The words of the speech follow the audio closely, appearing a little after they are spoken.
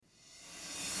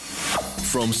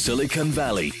From Silicon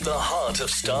Valley, the heart of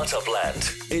startup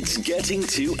land, it's Getting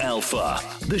to Alpha,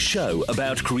 the show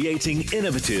about creating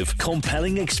innovative,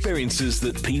 compelling experiences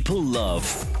that people love.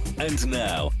 And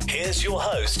now, here's your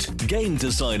host, game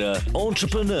designer,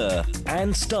 entrepreneur,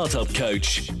 and startup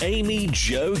coach, Amy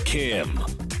Jo Kim.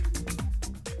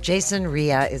 Jason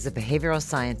Hreha is a behavioral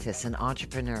scientist and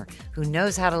entrepreneur who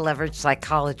knows how to leverage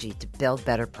psychology to build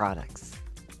better products.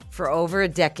 For over a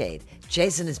decade,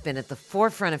 Jason has been at the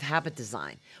forefront of habit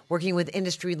design, working with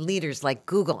industry leaders like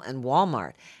Google and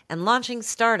Walmart, and launching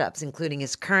startups, including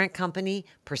his current company,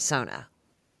 Persona.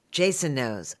 Jason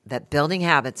knows that building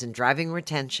habits and driving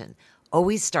retention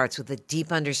always starts with a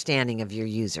deep understanding of your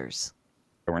users.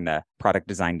 We're in the product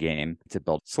design game to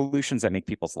build solutions that make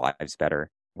people's lives better.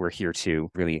 We're here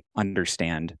to really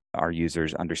understand our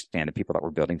users, understand the people that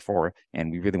we're building for,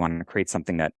 and we really want to create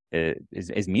something that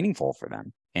is meaningful for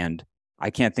them. And I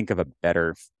can't think of a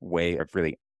better way of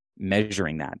really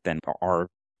measuring that than are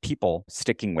people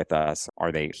sticking with us?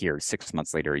 Are they here 6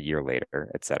 months later, a year later,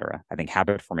 et cetera? I think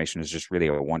habit formation is just really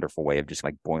a wonderful way of just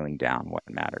like boiling down what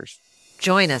matters.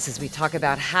 Join us as we talk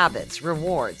about habits,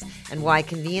 rewards, and why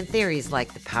convenient theories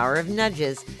like the power of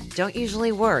nudges don't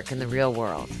usually work in the real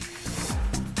world.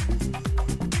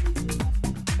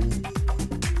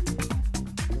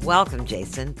 Welcome,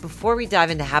 Jason. Before we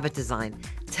dive into habit design,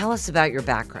 tell us about your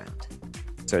background.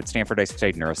 So at Stanford, I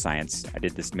studied neuroscience. I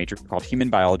did this major called human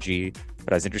biology,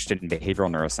 but I was interested in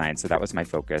behavioral neuroscience. So that was my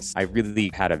focus. I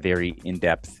really had a very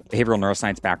in-depth behavioral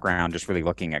neuroscience background, just really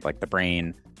looking at like the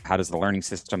brain. How does the learning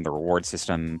system, the reward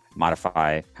system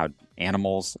modify how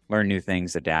animals learn new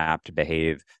things, adapt,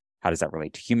 behave? How does that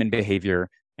relate to human behavior?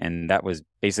 And that was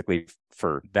basically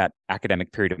for that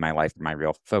academic period of my life, my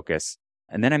real focus.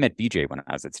 And then I met BJ when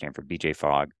I was at Stanford, BJ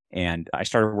Fogg, and I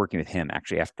started working with him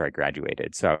actually after I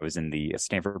graduated. So I was in the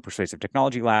Stanford Persuasive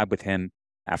Technology Lab with him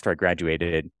after I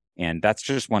graduated. And that's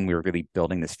just when we were really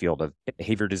building this field of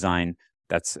behavior design.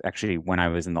 That's actually when I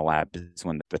was in the lab, is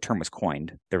when the term was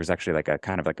coined. There was actually like a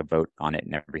kind of like a vote on it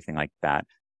and everything like that.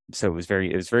 So it was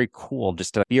very cool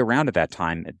just to be around at that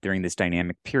time during this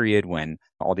dynamic period when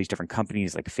all these different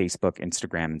companies like Facebook,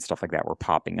 Instagram, and stuff like that were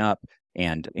popping up,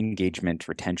 and engagement,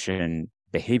 retention,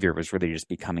 behavior was really just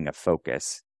becoming a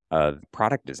focus of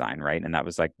product design, right? And that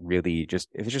was like really just,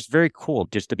 it was just very cool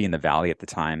just to be in the Valley at the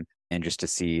time and just to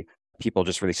see people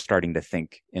just really starting to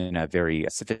think in a very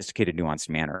sophisticated, nuanced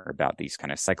manner about these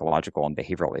kind of psychological and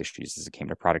behavioral issues as it came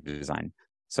to product design.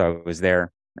 So I was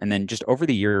there. And then just over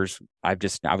the years, I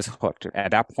was hooked.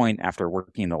 At that point, after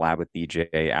working in the lab with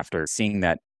BJ, after seeing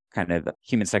that kind of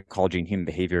human psychology and human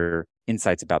behavior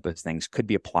insights about those things could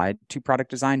be applied to product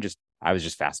design, I was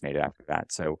just fascinated after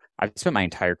that. So I've spent my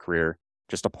entire career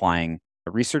just applying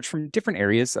research from different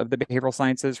areas of the behavioral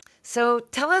sciences. So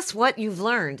tell us what you've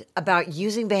learned about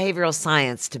using behavioral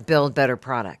science to build better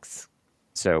products.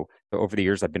 So over the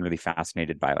years, I've been really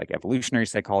fascinated by like evolutionary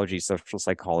psychology, social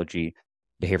psychology,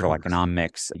 behavioral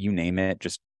economics, you name it.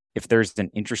 Just if there's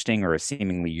an interesting or a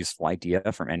seemingly useful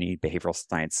idea from any behavioral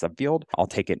science subfield, I'll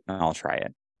take it and I'll try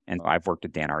it. And I've worked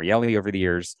with Dan Ariely over the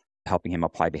years, helping him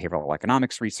apply behavioral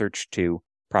economics research to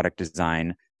product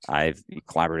design. I've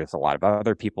collaborated with a lot of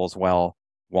other people as well.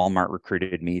 Walmart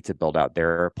recruited me to build out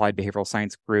their applied behavioral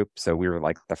science group. So we were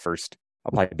like the first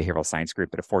applied behavioral science group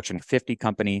at a Fortune 50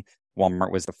 company.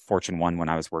 Walmart was the Fortune 1 when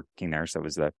I was working there. So it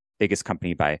was the biggest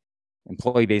company by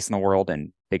employee base in the world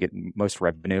and most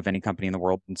revenue of any company in the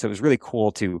world. And so it was really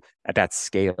cool to, at that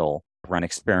scale, run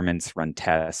experiments, run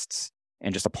tests,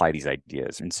 and just apply these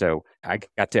ideas. And so I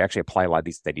got to actually apply a lot of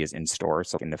these ideas in store,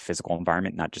 so in the physical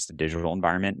environment, not just the digital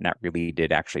environment. And that really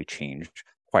did actually change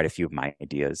quite a few of my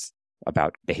ideas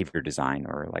about behavior design,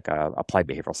 or like applied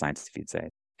behavioral science, if you'd say.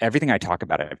 Everything I talk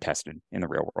about, I've tested in the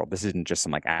real world. This isn't just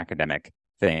some like academic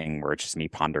thing where it's just me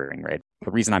pondering, right?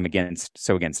 The reason I'm against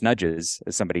nudges,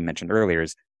 as somebody mentioned earlier,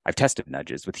 is I've tested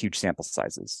nudges with huge sample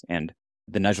sizes. And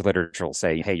the nudge literature will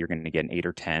say, hey, you're going to get an 8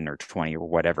 or 10 or 20 or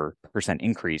whatever %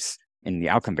 increase in the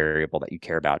outcome variable that you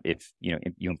care about if you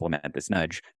implement this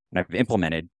nudge. And I've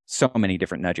implemented so many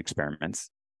different nudge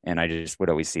experiments, and I just would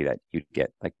always see that you'd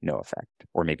get like no effect,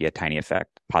 or maybe a tiny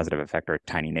effect, positive effect, or a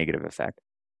tiny negative effect.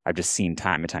 I've just seen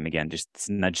time and time again, just this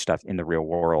nudge stuff in the real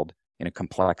world in a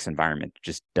complex environment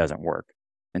just doesn't work.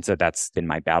 And so that's been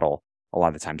my battle a lot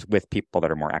of the times with people that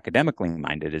are more academically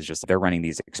minded, is just they're running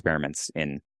these experiments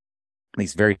in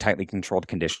these very tightly controlled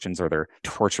conditions, or they're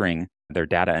torturing their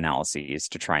data analyses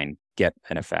to try and get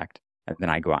an effect. And then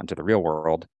I go out into the real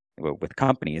world with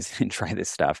companies and try this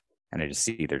stuff, and I just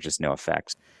see there's just no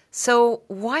effects. So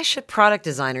why should product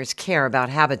designers care about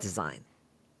habit design?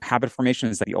 habit formation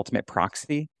is the ultimate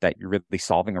proxy that you're really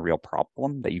solving a real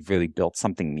problem, that you've really built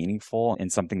something meaningful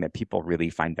and something that people really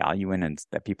find value in and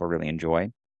that people really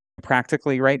enjoy.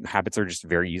 Practically, right, habits are just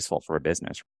very useful for a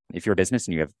business. If you're a business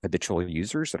and you have habitual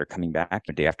users that are coming back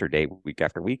day after day, week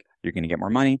after week, you're going to get more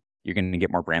money. You're going to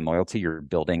get more brand loyalty. You're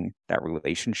building that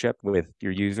relationship with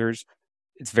your users.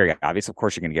 It's very obvious. Of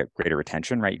course, you're going to get greater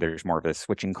retention, right? There's more of a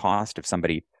switching cost if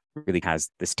somebody really has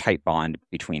this tight bond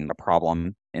between the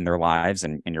problem in their lives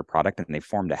and your product, and they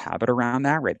formed a habit around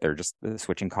that, right? The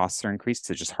switching costs are increased.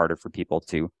 It's just harder for people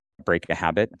to break a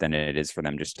habit than it is for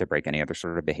them just to break any other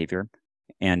sort of behavior.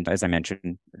 And as I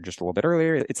mentioned just a little bit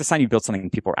earlier, it's a sign you built something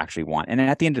people actually want. And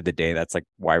at the end of the day, that's like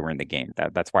why we're in the game.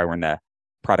 That's why we're in the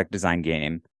product design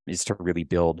game, is to really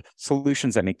build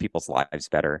solutions that make people's lives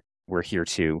better. We're here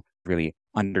to really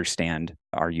understand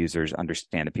our users,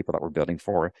 understand the people that we're building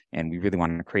for, and we really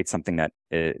want to create something that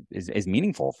is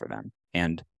meaningful for them.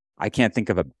 And I can't think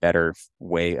of a better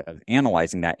way of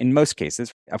analyzing that in most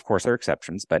cases. Of course, there are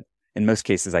exceptions, but in most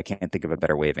cases, I can't think of a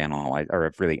better way of analyzing or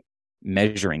of really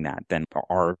measuring that than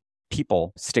are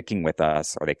people sticking with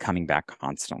us? Are they coming back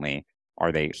constantly?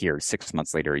 Are they here 6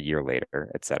 months later, a year later,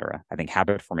 et cetera? I think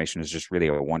habit formation is just really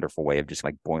a wonderful way of just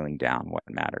like boiling down what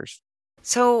matters.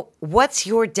 So what's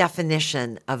your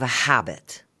definition of a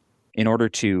habit? In order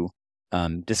to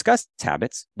discuss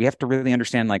habits, we have to really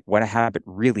understand like what a habit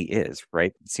really is,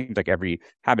 right? It seems like every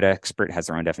habit expert has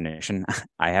their own definition.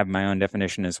 I have my own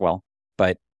definition as well.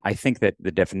 But I think that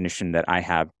the definition that I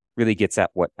have really gets at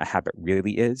what a habit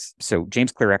really is. So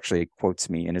James Clear actually quotes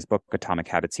me in his book, Atomic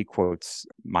Habits. He quotes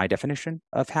my definition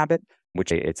of habit,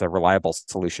 which it's a reliable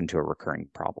solution to a recurring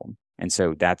problem. And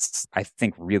so that's, I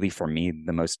think, really for me,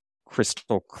 the most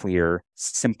crystal clear,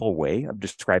 simple way of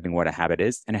describing what a habit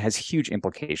is. And it has huge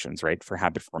implications, right, for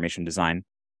habit formation design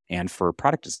and for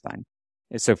product design.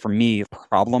 And so for me,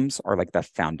 problems are like the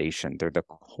foundation. They're the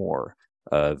core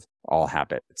of all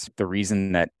habits. The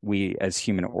reason that we as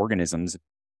human organisms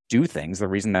do things, the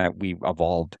reason that we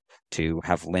evolved to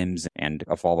have limbs and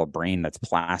evolve a brain that's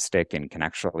plastic and can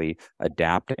actually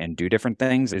adapt and do different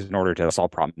things is in order to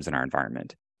solve problems in our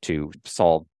environment, to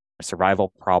solve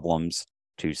survival problems,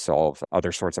 to solve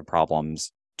other sorts of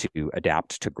problems, to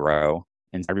adapt, to grow.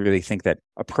 And I really think that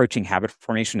approaching habit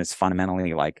formation is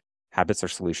fundamentally like habits are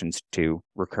solutions to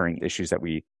recurring issues that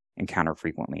we encounter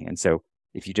frequently. And so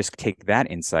if you just take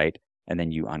that insight and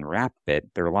then you unwrap it,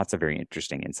 there are lots of very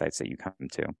interesting insights that you come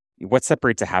to. What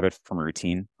separates a habit from a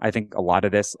routine? I think a lot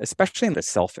of this, especially in the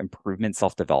self-improvement,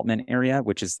 self-development area,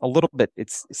 which is a little bit,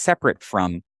 it's separate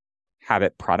from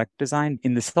habit product design.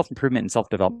 In the self-improvement and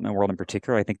self-development world in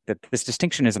particular, I think that this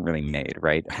distinction isn't really made,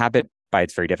 right? Habit, by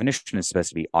its very definition, is supposed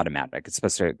to be automatic. It's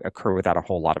supposed to occur without a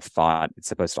whole lot of thought. It's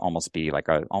supposed to almost be like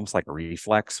almost like a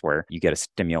reflex where you get a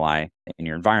stimuli in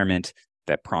your environment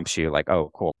that prompts you like,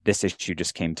 oh, cool, this issue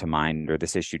just came to mind, or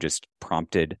this issue just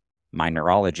prompted my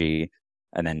neurology.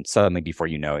 And then suddenly, before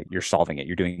you know it, you're solving it.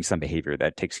 You're doing some behavior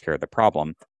that takes care of the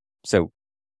problem. So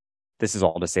this is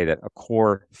all to say that a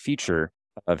core feature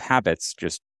of habits,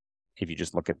 just if you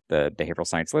just look at the behavioral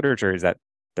science literature, is that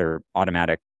they're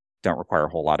automatic, don't require a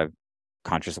whole lot of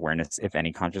conscious awareness, if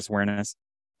any conscious awareness.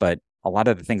 But a lot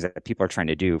of the things that people are trying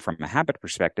to do from a habit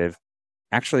perspective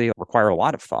actually require a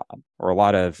lot of thought or a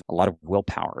lot of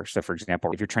willpower. So for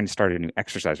example, if you're trying to start a new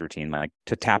exercise routine, like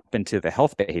to tap into the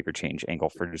health behavior change angle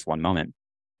for just one moment,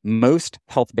 most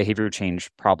health behavior change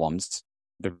problems,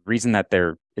 the reason that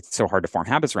it's so hard to form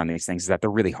habits around these things is that they're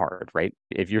really hard, right?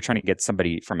 If you're trying to get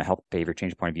somebody from a health behavior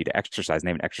change point of view to exercise and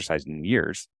they haven't exercised in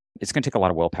years, it's going to take a lot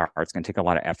of willpower. It's going to take a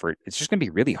lot of effort. It's just going to be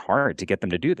really hard to get them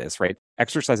to do this, right?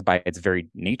 Exercise by its very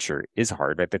nature is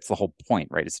hard, right? That's the whole point,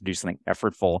 right? It's to do something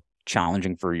effortful,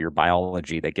 challenging for your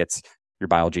biology that gets your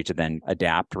biology to then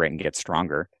adapt, right, and get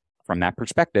stronger. From that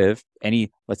perspective,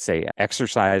 any, let's say,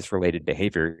 exercise-related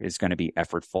behavior is going to be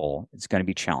effortful. It's going to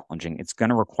be challenging. It's going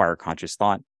to require conscious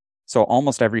thought. So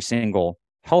almost every single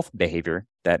health behavior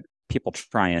that people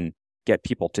try and get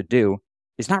people to do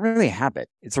is not really a habit.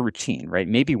 It's a routine, right?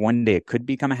 Maybe one day it could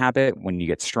become a habit when you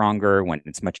get stronger, when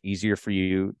it's much easier for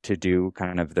you to do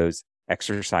kind of those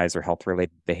exercise or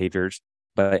health-related behaviors.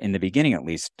 But in the beginning, at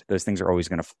least, those things are always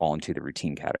going to fall into the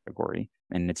routine category.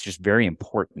 And it's just very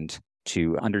important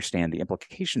to understand the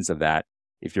implications of that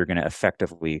if you're going to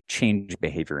effectively change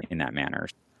behavior in that manner.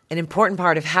 An important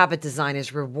part of habit design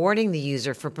is rewarding the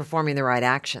user for performing the right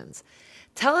actions.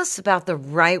 Tell us about the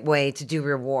right way to do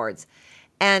rewards.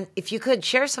 And if you could,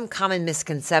 share some common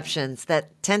misconceptions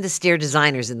that tend to steer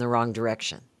designers in the wrong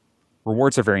direction.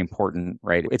 Rewards are very important,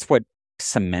 right? It's what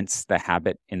cements the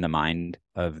habit in the mind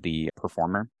of the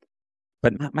performer.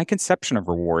 But my conception of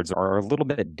rewards are a little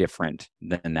bit different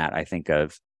than that, I think,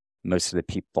 of most of the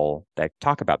people that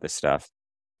talk about this stuff.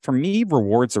 For me,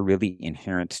 rewards are really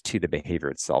inherent to the behavior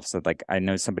itself. So like I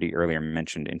know somebody earlier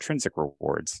mentioned intrinsic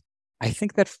rewards. I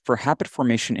think that for habit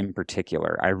formation in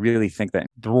particular, I really think that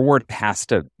the reward has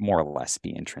to more or less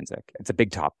be intrinsic. It's a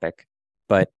big topic,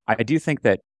 but I do think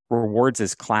that rewards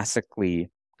is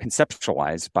classically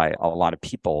conceptualized by a lot of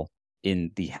people in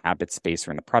the habit space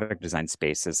or in the product design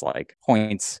space as like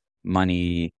points,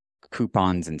 money,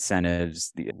 coupons,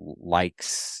 incentives, the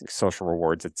likes, social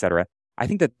rewards, etc. I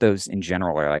think that those in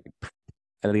general are like,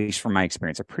 at least from my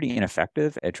experience, are pretty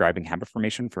ineffective at driving habit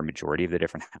formation for a majority of the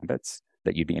different habits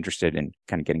that you'd be interested in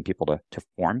kind of getting people to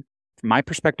form. My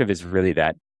perspective is really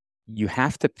that you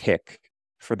have to pick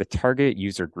for the target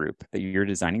user group that you're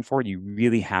designing for, you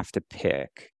really have to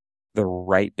pick the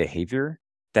right behavior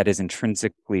that is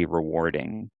intrinsically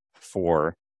rewarding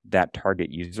for that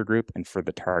target user group and for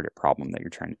the target problem that you're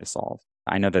trying to solve.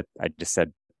 I know that I just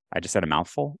said a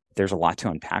mouthful. There's a lot to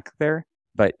unpack there.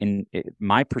 But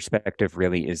my perspective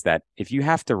really is that if you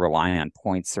have to rely on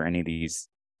points or any of these,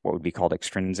 what would be called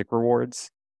extrinsic rewards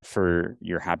for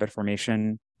your habit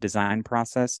formation design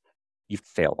process, you've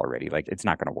failed already. Like it's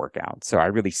not going to work out. So I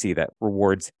really see that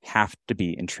rewards have to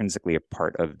be intrinsically a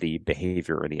part of the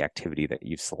behavior or the activity that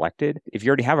you've selected. If you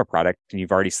already have a product and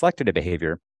you've already selected a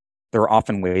behavior, there are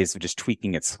often ways of just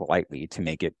tweaking it slightly to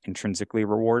make it intrinsically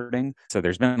rewarding. So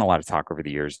there's been a lot of talk over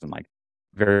the years and like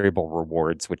variable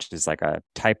rewards, which is like a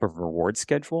type of reward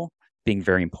schedule, being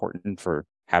very important for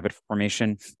habit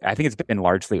formation. I think it's been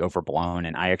largely overblown.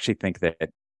 And I actually think that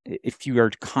if you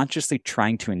are consciously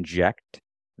trying to inject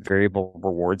variable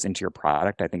rewards into your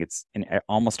product, I think it's in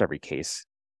almost every case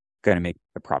going to make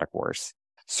the product worse.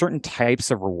 Certain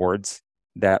types of rewards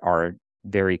that are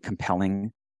very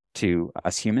compelling to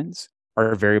us humans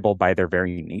are variable by their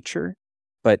very nature.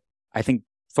 But I think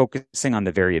focusing on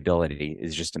the variability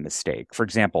is just a mistake. For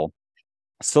example,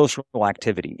 social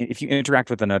activity. If you interact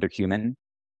with another human,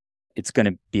 it's going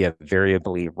to be a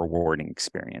variably rewarding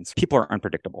experience. People are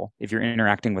unpredictable. If you're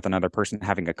interacting with another person,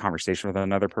 having a conversation with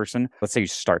another person, let's say you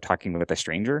start talking with a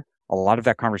stranger, a lot of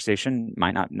that conversation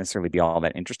might not necessarily be all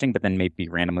that interesting, but then maybe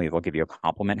randomly they'll give you a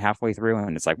compliment halfway through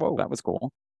and it's like, whoa, that was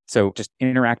cool. So just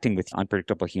interacting with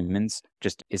unpredictable humans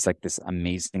just is like this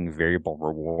amazing variable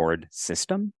reward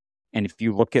system. And if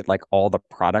you look at like all the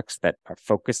products that are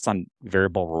focused on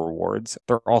variable rewards,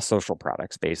 they're all social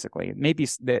products, basically.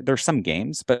 There's some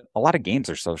games, but a lot of games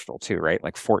are social too, right?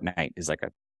 Like Fortnite is like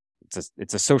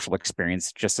it's a social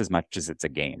experience just as much as it's a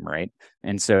game, right?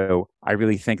 And so I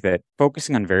really think that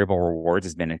focusing on variable rewards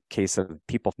has been a case of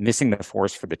people missing the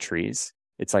forest for the trees.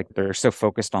 It's like they're so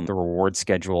focused on the reward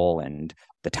schedule and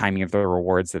the timing of the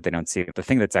rewards that they don't see. The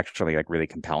thing that's actually like really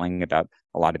compelling about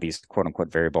a lot of these quote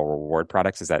unquote variable reward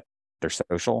products is that they're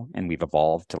social, and we've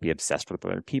evolved to be obsessed with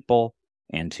other people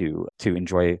and to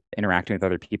enjoy interacting with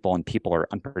other people. And people are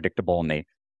unpredictable, and they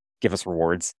give us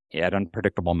rewards at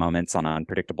unpredictable moments on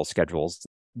unpredictable schedules.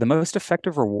 The most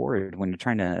effective reward when you're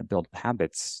trying to build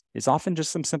habits is often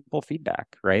just some simple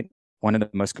feedback, right? One of the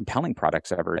most compelling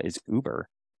products ever is Uber.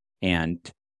 And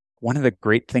one of the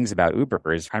great things about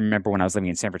Uber is I remember when I was living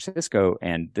in San Francisco,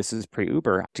 and this is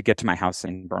pre-Uber, to get to my house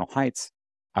in Bernal Heights,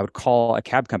 I would call a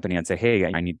cab company and say, hey,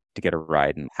 I need to get a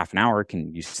ride in half an hour.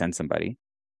 Can you send somebody?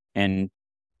 And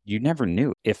you never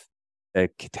knew if the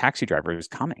taxi driver was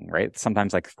coming, right?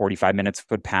 Sometimes like 45 minutes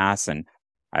would pass and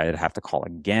I'd have to call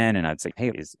again. And I'd say, hey,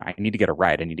 I need to get a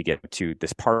ride. I need to get to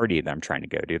this party that I'm trying to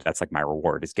go to. That's like my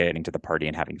reward, is getting to the party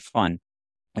and having fun.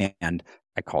 And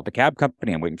I called the cab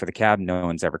company. I'm waiting for the cab. No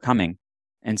one's ever coming.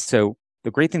 And so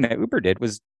the great thing that Uber did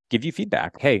was give you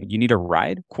feedback. Hey, you need a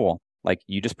ride? Cool. Like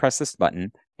you just press this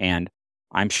button and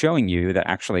I'm showing you that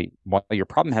actually while your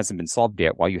problem hasn't been solved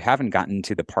yet, while you haven't gotten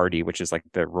to the party, which is like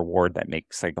the reward that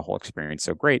makes like the whole experience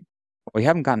so great, while you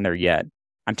haven't gotten there yet,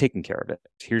 I'm taking care of it.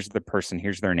 Here's the person,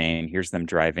 here's their name, here's them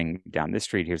driving down this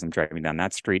street, here's them driving down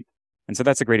that street. And so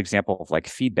that's a great example of like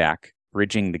feedback,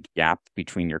 bridging the gap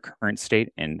between your current state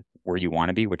and where you want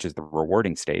to be, which is the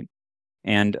rewarding state.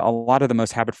 And a lot of the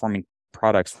most habit forming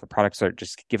products, the products that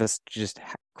just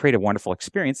create a wonderful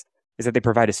experience, is that they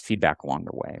provide us feedback along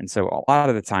the way. And so a lot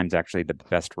of the times, actually, the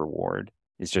best reward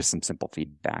is just some simple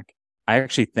feedback. I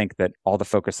actually think that all the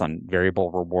focus on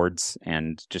variable rewards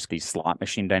and just these slot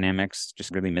machine dynamics just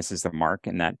really misses the mark,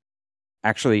 in that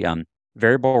actually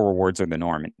variable rewards are the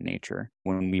norm in nature.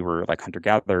 When we were like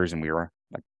hunter-gatherers and we were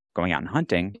like going out and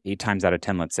hunting, 8 times out of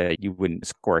 10, let's say, you wouldn't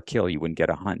score a kill, you wouldn't get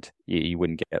a hunt, you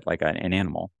wouldn't get like an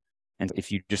animal. And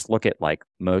if you just look at like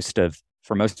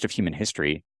for most of human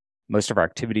history, most of our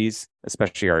activities,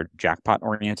 especially our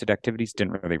jackpot-oriented activities,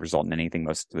 didn't really result in anything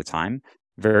most of the time.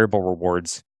 Variable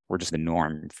rewards were just the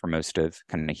norm for most of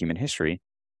kind of human history.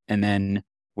 And then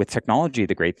with technology,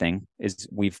 the great thing is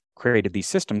we've created these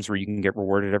systems where you can get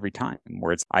rewarded every time,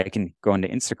 where I can go into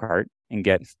Instacart and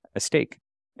get a steak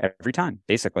every time,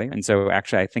 basically. And so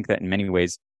actually, I think that in many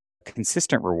ways,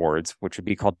 consistent rewards, which would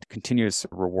be called continuous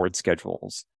reward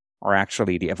schedules, are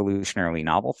actually the evolutionarily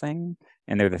novel thing.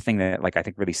 And they're the thing that I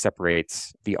think really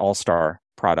separates the all-star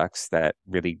products that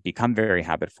really become very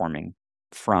habit forming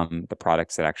from the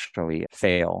products that actually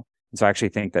fail. And so I actually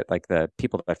think that the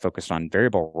people that focused on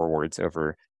variable rewards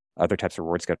over other types of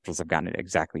reward schedules have gotten it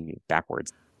exactly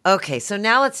backwards. Okay, so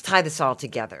now let's tie this all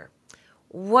together.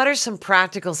 What are some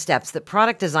practical steps that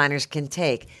product designers can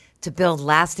take to build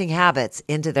lasting habits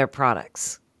into their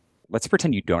products? Let's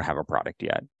pretend you don't have a product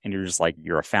yet, and you're just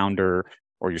you're a founder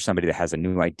or you're somebody that has a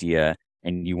new idea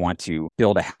and you want to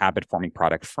build a habit-forming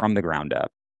product from the ground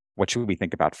up. What should we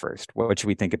think about first? What should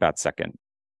we think about second?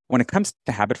 When it comes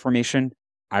to habit formation,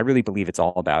 I really believe it's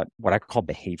all about what I call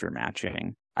behavior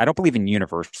matching. I don't believe in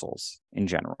universals in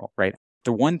general, right?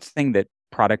 The one thing that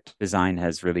product design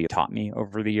has really taught me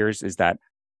over the years is that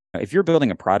if you're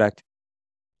building a product,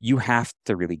 you have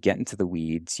to really get into the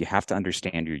weeds. You have to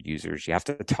understand your users. You have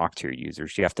to talk to your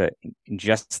users. You have to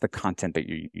ingest the content that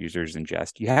your users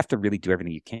ingest. You have to really do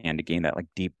everything you can to gain that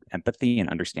deep empathy and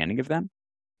understanding of them.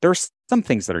 There are some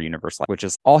things that are universal, which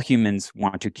is all humans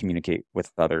want to communicate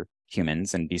with other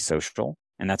humans and be social.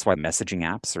 And that's why messaging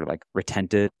apps are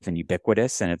retentive and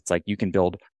ubiquitous. And it's you can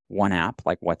build one app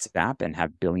like WhatsApp and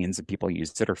have billions of people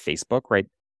use it, or Facebook, right?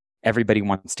 Everybody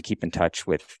wants to keep in touch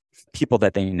with people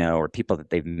that they know or people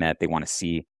that they've met. They want to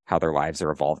see how their lives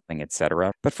are evolving, et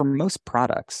cetera. But for most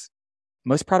products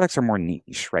are more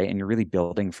niche, right? And you're really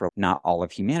building for not all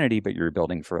of humanity, but you're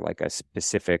building for a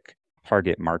specific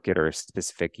target market or a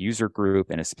specific user group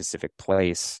in a specific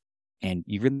place. And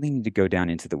you really need to go down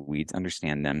into the weeds,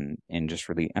 understand them, and just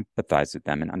really empathize with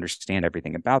them and understand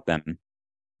everything about them.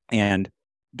 And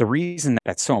the reason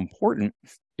that's so important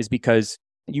is because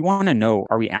you want to know,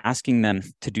 are we asking them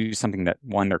to do something that,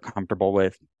 one, they're comfortable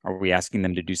with? Are we asking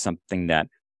them to do something that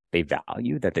they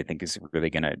value, that they think is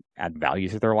really going to add value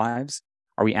to their lives?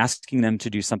 Are we asking them to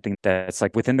do something that's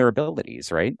within their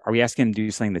abilities, right? Are we asking them to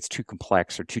do something that's too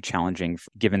complex or too challenging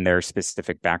given their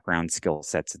specific background, skill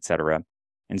sets, et cetera?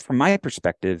 And from my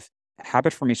perspective,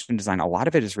 habit formation design, a lot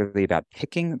of it is really about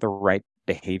picking the right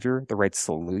behavior, the right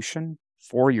solution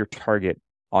for your target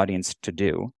audience to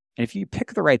do. And if you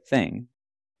pick the right thing,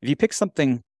 if you pick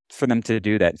something for them to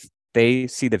do that they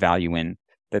see the value in,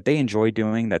 that they enjoy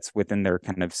doing, that's within their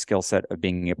kind of skill set of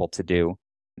being able to do,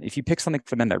 if you pick something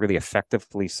for them that really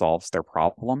effectively solves their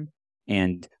problem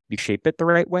and you shape it the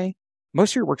right way,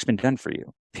 most of your work's been done for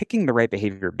you. Picking the right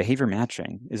behavior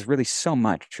matching is really so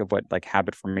much of what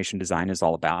habit formation design is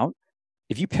all about.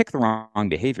 If you pick the wrong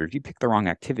behavior, if you pick the wrong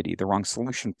activity, the wrong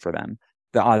solution for them,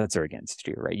 the odds are against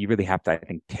you, right? You really have to, I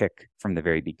think, pick from the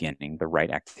very beginning the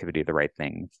right activity, the right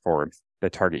thing for the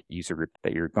target user group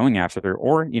that you're going after.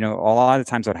 Or, a lot of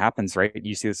times what happens, right?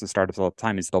 You see this in startups all the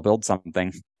time, is they'll build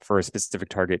something for a specific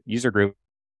target user group,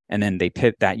 and then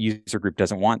that user group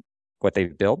doesn't want what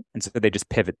they've built. And so they just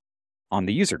pivot on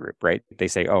the user group, right? They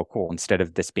say, oh, cool, instead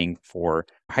of this being for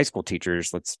high school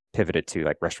teachers, let's pivot it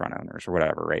to restaurant owners or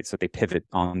whatever, right? So they pivot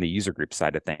on the user group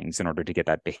side of things in order to get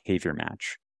that behavior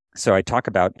match. So I talk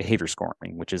about behavior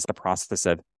scoring, which is the process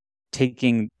of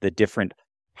taking the different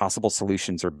possible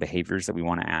solutions or behaviors that we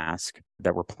want to ask,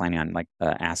 that we're planning on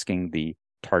asking the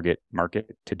target market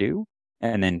to do,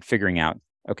 and then figuring out,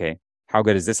 okay, how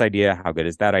good is this idea? How good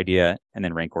is that idea? And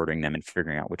then rank ordering them and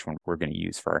figuring out which one we're going to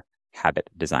use for our habit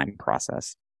design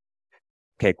process.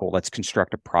 Okay, cool. Let's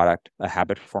construct a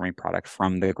habit forming product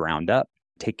from the ground up,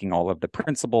 taking all of the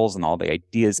principles and all the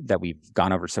ideas that we've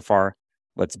gone over so far.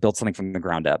 Let's build something from the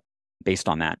ground up based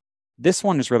on that. This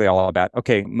one is really all about,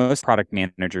 okay, most product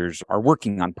managers are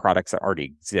working on products that already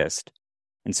exist.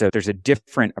 And so there's a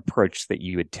different approach that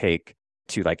you would take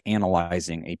to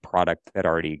analyzing a product that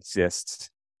already exists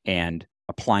and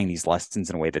applying these lessons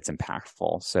in a way that's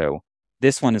impactful. So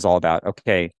this one is all about,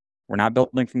 okay, we're not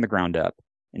building from the ground up.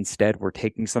 Instead, we're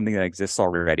taking something that exists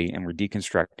already and we're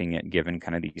deconstructing it given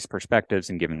kind of these perspectives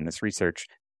and given this research.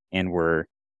 And we're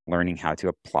learning how to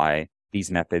apply these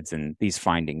methods and these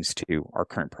findings to our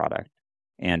current product.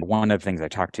 And one of the things I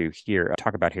talk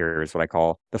about here is what I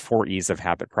call the 4 E's of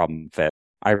habit problem fit.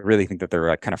 I really think that there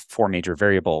are kind of 4 major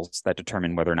variables that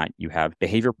determine whether or not you have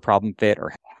behavior problem fit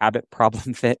or habit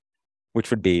problem fit, which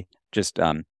would be just,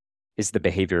 is the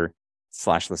behavior /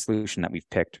 the solution that we've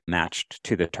picked matched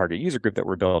to the target user group that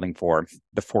we're building for.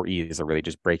 The 4 E's are really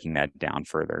just breaking that down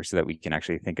further so that we can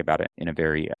actually think about it in a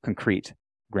very concrete,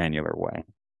 granular way.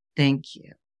 Thank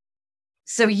you.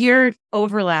 So you're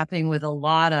overlapping with a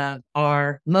lot of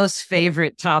our most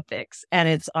favorite topics, and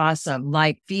it's awesome,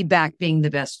 like feedback being the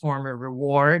best form of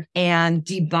reward and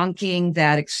debunking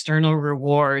that external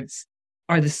rewards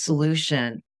are the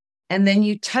solution. And then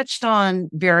you touched on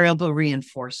variable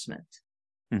reinforcement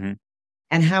Mm-hmm.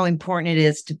 and how important it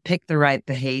is to pick the right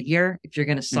behavior if you're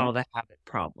going to solve a habit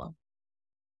problem.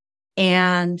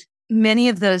 And many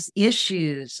of those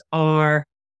issues are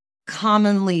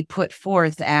commonly put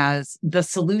forth as the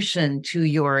solution to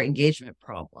your engagement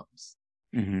problems.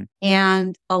 Mm-hmm.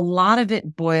 And a lot of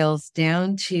it boils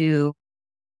down to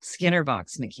Skinner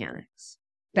box mechanics,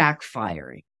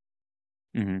 backfiring.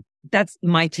 Mm-hmm. That's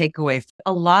my takeaway.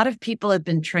 A lot of people have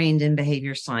been trained in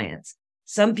behavior science.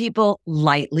 Some people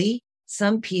lightly,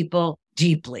 some people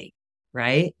deeply,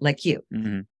 right? Like you.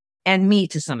 Mm-hmm. And me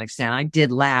to some extent. I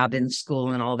did lab in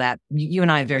school and all that. You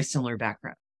and I have very similar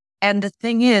background. And the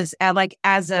thing is,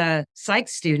 as a psych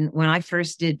student, when I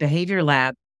first did behavior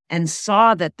lab and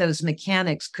saw that those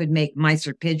mechanics could make mice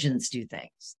or pigeons do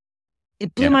things,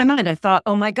 it blew my mind. I thought,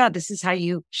 oh my God, this is how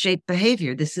you shape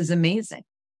behavior. This is amazing.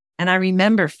 And I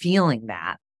remember feeling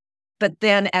that. But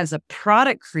then as a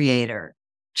product creator,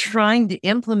 trying to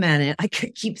implement it, I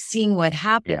could keep seeing what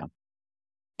happened. Yeah.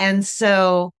 And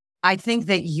so I think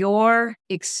that your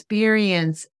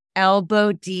experience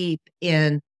elbow deep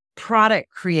in product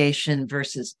creation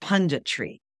versus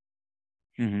punditry.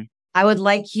 Mm-hmm. I would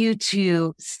like you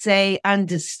to say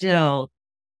undistilled,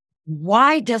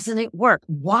 why doesn't it work?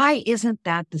 Why isn't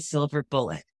that the silver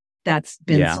bullet that's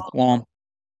been solved? Well,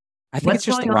 I think it's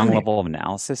just the wrong there? level of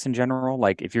analysis in general.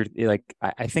 Like if you're like,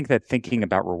 I think that thinking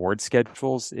about reward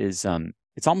schedules is,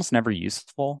 it's almost never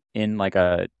useful in like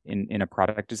in a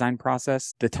product design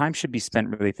process. The time should be spent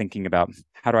really thinking about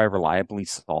how do I reliably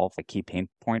solve a key pain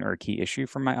point or a key issue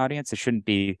for my audience. It shouldn't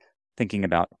be thinking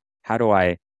about how do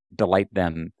I delight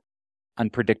them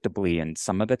unpredictably in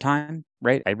some of the time,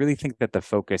 right? I really think that the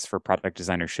focus for product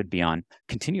designers should be on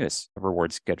continuous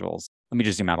reward schedules. Let me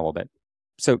just zoom out a little bit.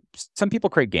 So some people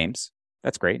create games.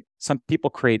 That's great. Some people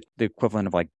create the equivalent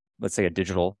of like, let's say a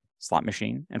digital slot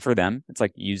machine. And for them, it's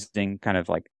like using kind of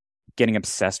like getting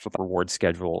obsessed with reward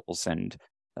schedules and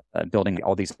building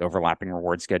all these overlapping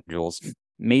reward schedules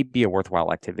may be a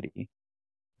worthwhile activity.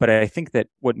 But I think that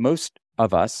what most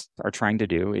of us are trying to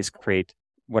do is create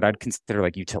what I'd consider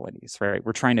like utilities, right?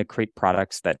 We're trying to create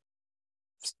products that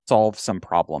solve some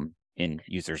problem in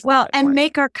users' lives. And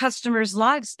make our customers'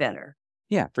 lives better.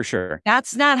 Yeah, for sure.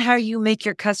 That's not how you make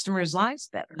your customers' lives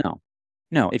better.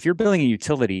 No. If you're building a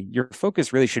utility, your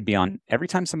focus really should be on every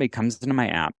time somebody comes into my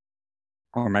app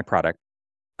or my product,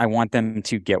 I want them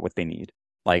to get what they need.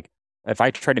 Like if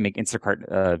I try to make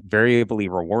Instacart variably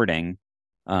rewarding,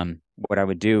 what I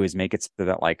would do is make it so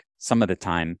that like some of the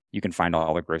time you can find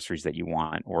all the groceries that you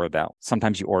want, or that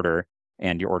sometimes you order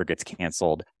and your order gets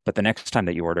canceled, but the next time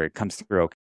that you order, it comes through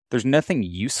okay. There's nothing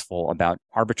useful about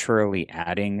arbitrarily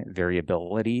adding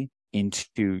variability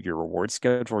into your reward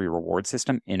schedule or your reward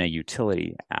system in a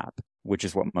utility app, which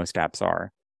is what most apps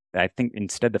are. I think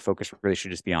instead the focus really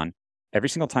should just be on every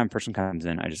single time a person comes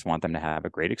in, I just want them to have a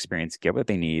great experience, get what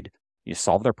they need, you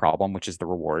solve their problem, which is the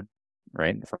reward,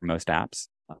 right? For most apps.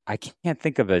 I can't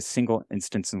think of a single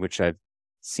instance in which I've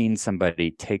seen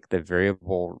somebody take the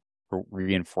variable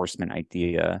reinforcement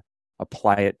idea,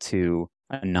 apply it to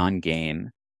a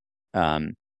non-game,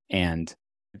 and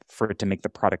for it to make the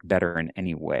product better in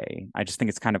any way. I just think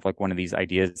it's kind of like one of these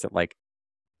ideas that like,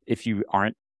 if you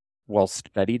aren't well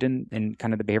studied in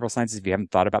kind of the behavioral sciences, if you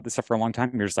haven't thought about this stuff for a long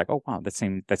time, you're just like, oh, wow, that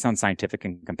sounds scientific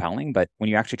and compelling. But when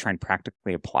you actually try and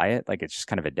practically apply it, like it's just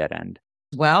kind of a dead end.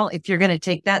 Well, if you're going to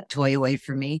take that toy away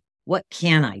from me, what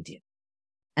can I do?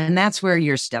 And that's where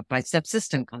your step-by-step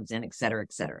system comes in, et cetera,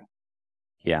 et cetera.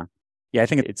 Yeah. I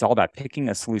think it's all about picking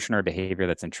a solution or behavior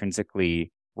that's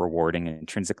intrinsically rewarding and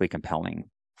intrinsically compelling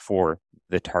for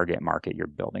the target market you're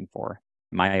building for.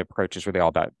 My approach is really all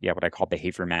about, what I call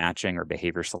behavior matching or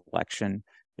behavior selection.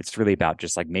 It's really about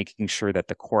just like making sure that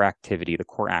the core activity, the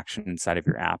core action inside of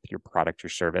your app, your product, your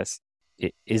service,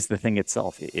 it is the thing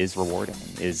itself. It is rewarding,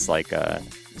 is like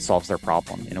solves their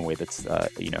problem in a way that's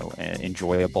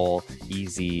enjoyable,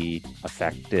 easy,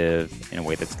 effective, in a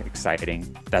way that's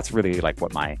exciting. That's really like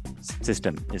what my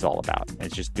system is all about.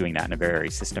 It's just doing that in a very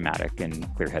systematic and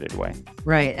clear-headed way.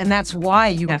 Right. And that's why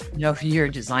you have to know who you're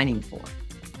designing for.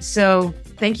 So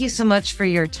thank you so much for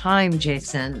your time,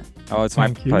 Jason. Oh, it's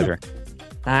my pleasure.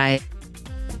 Bye.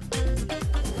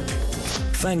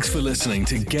 Thanks for listening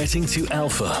to Getting to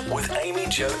Alpha with Amy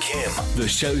Joe Kim, the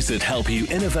shows that help you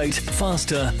innovate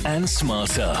faster and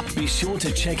smarter. Be sure to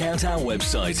check out our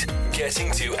website,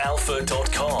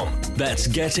 gettingtoalpha.com. That's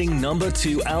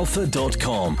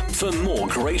getting2alpha.com for more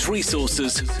great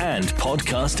resources and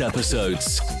podcast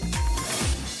episodes.